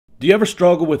Do you ever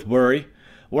struggle with worry?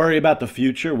 Worry about the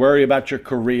future, worry about your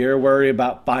career, worry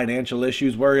about financial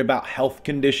issues, worry about health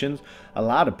conditions. A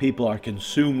lot of people are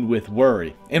consumed with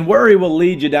worry. And worry will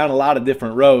lead you down a lot of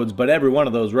different roads, but every one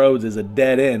of those roads is a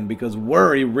dead end because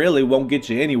worry really won't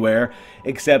get you anywhere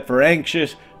except for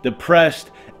anxious, depressed,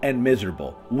 and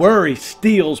miserable. Worry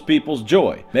steals people's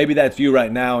joy. Maybe that's you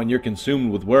right now and you're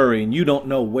consumed with worry and you don't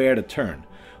know where to turn.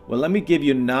 Well, let me give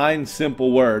you 9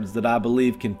 simple words that I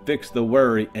believe can fix the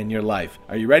worry in your life.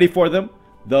 Are you ready for them?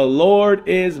 The Lord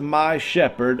is my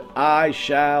shepherd, I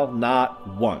shall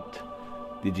not want.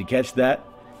 Did you catch that?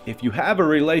 If you have a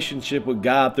relationship with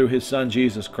God through His Son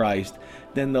Jesus Christ,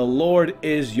 then the Lord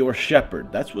is your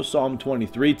shepherd. That's what Psalm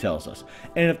 23 tells us.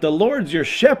 And if the Lord's your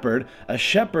shepherd, a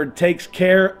shepherd takes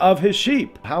care of his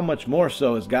sheep. How much more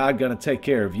so is God going to take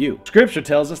care of you? Scripture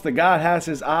tells us that God has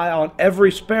His eye on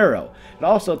every sparrow. It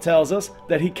also tells us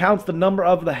that He counts the number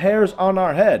of the hairs on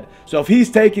our head. So if He's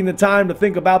taking the time to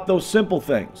think about those simple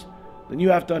things, then you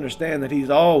have to understand that He's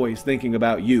always thinking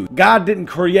about you. God didn't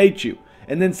create you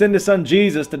and then send His Son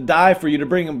Jesus to die for you to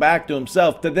bring Him back to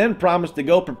Himself, to then promise to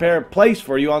go prepare a place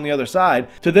for you on the other side,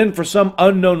 to then for some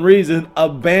unknown reason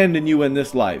abandon you in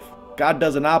this life. God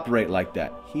doesn't operate like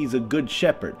that. He's a good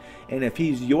shepherd. And if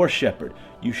He's your shepherd,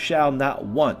 you shall not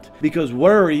want. Because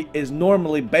worry is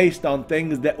normally based on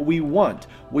things that we want.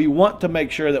 We want to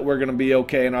make sure that we're going to be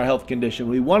okay in our health condition.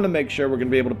 We want to make sure we're going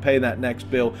to be able to pay that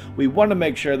next bill. We want to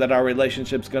make sure that our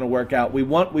relationship's going to work out. We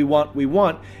want.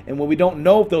 And when we don't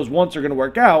know if those wants are going to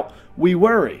work out, we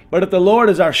worry. But if the Lord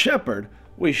is our shepherd,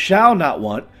 we shall not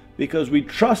want, because we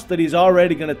trust that He's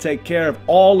already going to take care of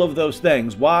all of those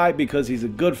things. Why? Because He's a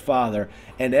good Father,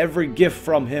 and every gift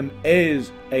from Him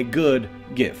is a good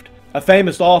gift. A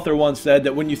famous author once said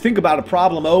that when you think about a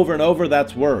problem over and over,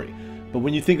 that's worry. But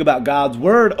when you think about God's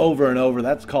Word over and over,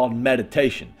 that's called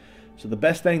meditation. So the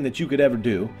best thing that you could ever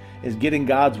do is get in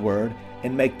God's Word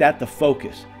and make that the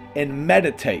focus and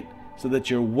meditate so that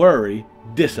your worry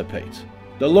dissipates.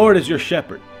 The Lord is your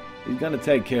shepherd. He's going to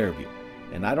take care of you.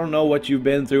 And I don't know what you've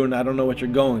been through and I don't know what you're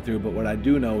going through, but what I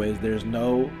do know is there's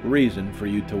no reason for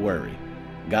you to worry.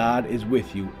 God is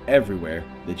with you everywhere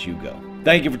that you go.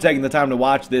 Thank you for taking the time to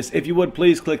watch this. If you would,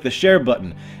 please click the share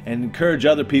button and encourage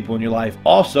other people in your life.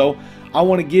 Also, I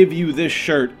want to give you this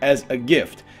shirt as a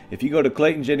gift. If you go to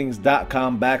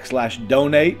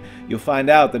claytonjennings.com/donate, you'll find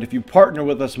out that if you partner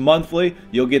with us monthly,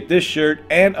 you'll get this shirt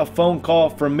and a phone call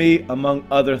from me, among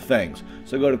other things.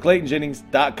 So go to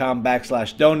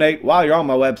claytonjennings.com/donate. While you're on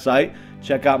my website,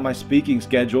 check out my speaking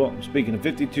schedule. I'm speaking in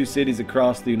 52 cities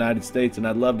across the United States, and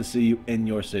I'd love to see you in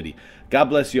your city. God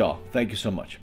bless you all. Thank you so much.